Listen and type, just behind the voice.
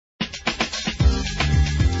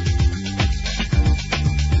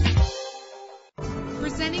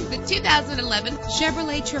2011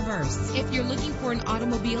 Chevrolet Traverse. If you're looking for an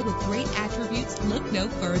automobile with great attributes, look no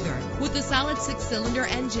further. With a solid 6-cylinder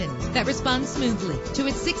engine that responds smoothly to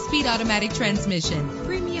its 6-speed automatic transmission,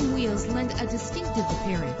 premium wheels lend a distinctive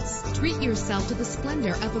appearance. Treat yourself to the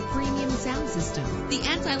splendor of a premium sound system. The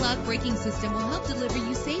anti-lock braking system will help deliver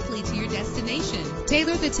you safely to your destination.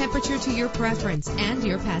 Tailor the temperature to your preference and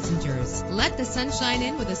your passengers. Let the sunshine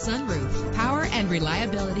in with a sunroof. Power and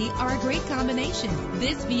reliability are a great combination.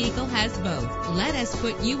 This vehicle has both. Let us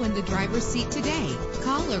put you in the driver's seat today.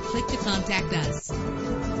 Call or click to contact us.